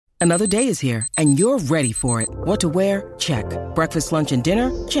Another day is here, and you're ready for it. What to wear? Check. Breakfast, lunch, and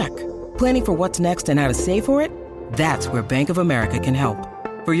dinner? Check. Planning for what's next and how to save for it? That's where Bank of America can help.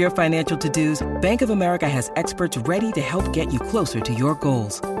 For your financial to-dos, Bank of America has experts ready to help get you closer to your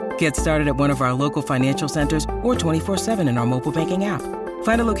goals. Get started at one of our local financial centers or 24/7 in our mobile banking app.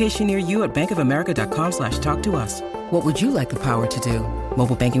 Find a location near you at bankofamerica.com/talktous. What would you like the power to do?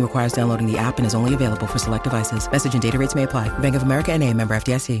 Mobile banking requires downloading the app and is only available for select devices. Message and data rates may apply. Bank of America N.A., member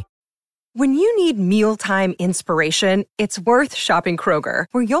FDIC. When you need mealtime inspiration, it's worth shopping Kroger,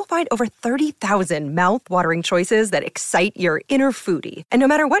 where you'll find over 30,000 mouth-watering choices that excite your inner foodie. And no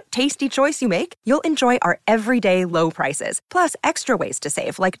matter what tasty choice you make, you'll enjoy our everyday low prices, plus extra ways to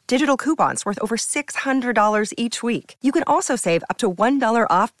save, like digital coupons worth over $600 each week. You can also save up to $1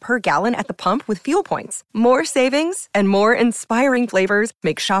 off per gallon at the pump with fuel points. More savings and more inspiring flavors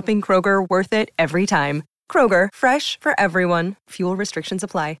make shopping Kroger worth it every time. Kroger, fresh for everyone. Fuel restrictions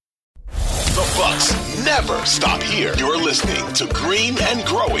apply. The Bucks never stop here. You're listening to Green and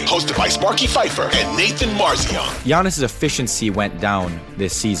Growing, hosted by Sparky Pfeiffer and Nathan Marzion. Giannis' efficiency went down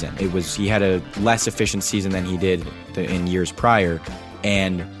this season. He had a less efficient season than he did in years prior.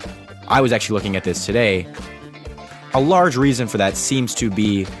 And I was actually looking at this today. A large reason for that seems to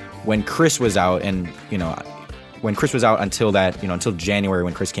be when Chris was out, and when Chris was out until January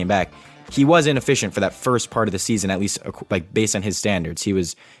when Chris came back. He was inefficient for that first part of the season, at least like based on his standards. He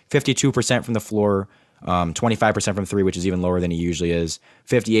was 52% from the floor, 25% from three, which is even lower than he usually is,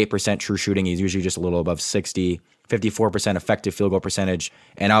 58% true shooting. He's usually just a little above 60, 54% effective field goal percentage,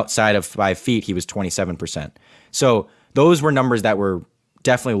 and outside of 5 feet, he was 27%. So those were numbers that were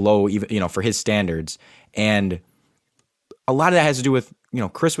definitely low, even for his standards. And a lot of that has to do with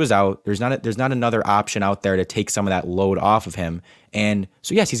Chris was out. There's not another option out there to take some of that load off of him. And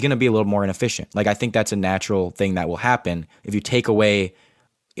so, yes, he's going to be a little more inefficient. Like, I think that's a natural thing that will happen if you take away,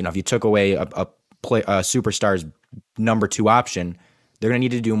 if you took away a superstar's number two option, they're going to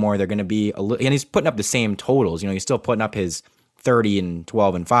need to do more. They're going to be a little, and he's putting up the same totals. He's still putting up his 30 and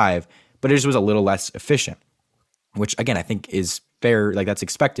 12 and 5, but it just was a little less efficient, which again, I think is fair. Like, that's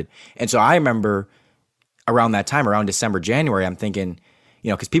expected. And so I remember around that time, around December, January, I'm thinking,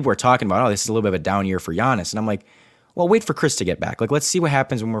 because people were talking about, this is a little bit of a down year for Giannis. And I'm like, well, wait for Chris to get back. Like, let's see what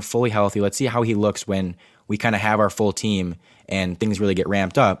happens when we're fully healthy. Let's see how he looks when we kind of have our full team and things really get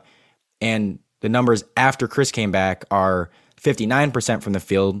ramped up. And the numbers after Chris came back are 59% from the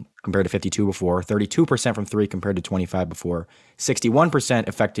field compared to 52 before, 32% from three compared to 25 before, 61%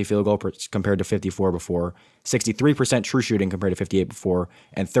 effective field goal compared to 54 before, 63% true shooting compared to 58 before,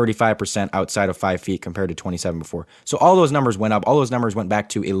 and 35% outside of 5 feet compared to 27 before. So all those numbers went up. All those numbers went back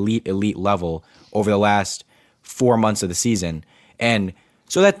to elite level over the last 4 months of the season. And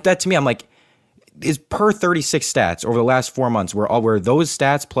so that to me, I'm like, is per 36 stats over the last 4 months were those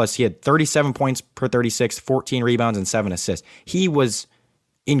stats, plus he had 37 points per 36, 14 rebounds, and 7 assists. He was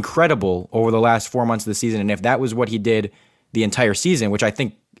incredible over the last 4 months of the season. And if that was what he did the entire season, which I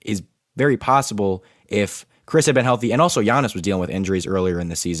think is very possible if Chris had been healthy, and also Giannis was dealing with injuries earlier in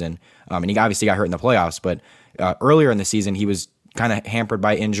the season, and he obviously got hurt in the playoffs, but earlier in the season he was kind of hampered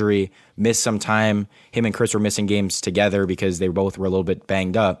by injury, missed some time. Him and Chris were missing games together because they both were a little bit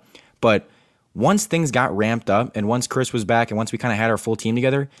banged up. But once things got ramped up and once Chris was back and once we kind of had our full team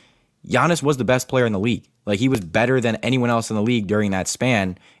together, Giannis was the best player in the league. Like, he was better than anyone else in the league during that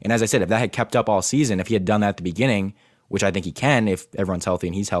span. And as I said, if that had kept up all season, if he had done that at the beginning, which I think he can if everyone's healthy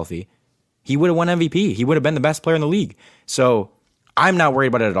and he's healthy, he would have won MVP. He would have been the best player in the league. So I'm not worried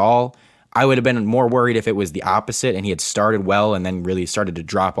about it at all. I would have been more worried if it was the opposite and he had started well and then really started to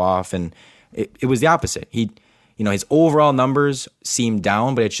drop off. And it was the opposite. His overall numbers seemed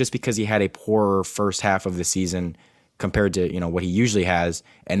down, but it's just because he had a poorer first half of the season compared to, what he usually has.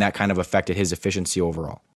 And that kind of affected his efficiency overall.